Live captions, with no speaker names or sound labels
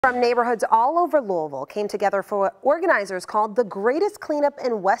From neighborhoods all over Louisville came together for what organizers called the greatest cleanup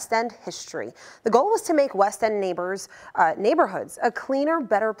in West End history. The goal was to make West End neighborhoods a cleaner,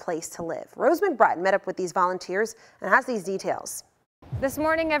 better place to live. Rose McBride met up with these volunteers and has these details. This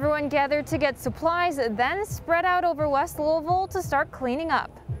morning, everyone gathered to get supplies, then spread out over West Louisville to start cleaning up.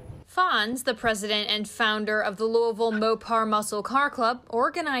 Fonz, the president and founder of the Louisville Mopar Muscle Car Club,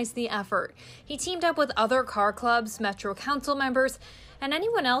 organized the effort. He teamed up with other car clubs, Metro Council members, and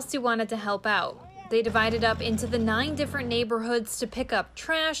anyone else who wanted to help out. They divided up into the 9 different neighborhoods to pick up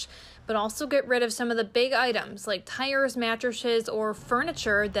trash, but also get rid of some of the big items like tires, mattresses, or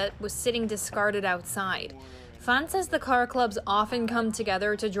furniture that was sitting discarded outside. Fonz says the car clubs often come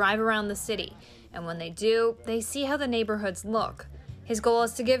together to drive around the city, and when they do, they see how the neighborhoods look. His goal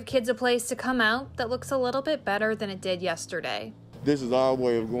is to give kids a place to come out that looks a little bit better than it did yesterday. This is our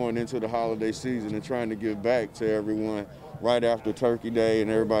way of going into the holiday season and trying to give back to everyone right after Turkey Day and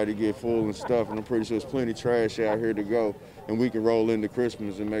everybody get full and stuff. And I'm pretty sure there's plenty of trash out here to go, and we can roll into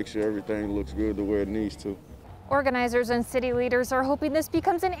Christmas and make sure everything looks good the way it needs to. Organizers and city leaders are hoping this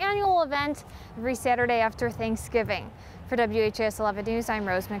becomes an annual event every Saturday after Thanksgiving. For WHAS 11 News, I'm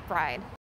Rose McBride.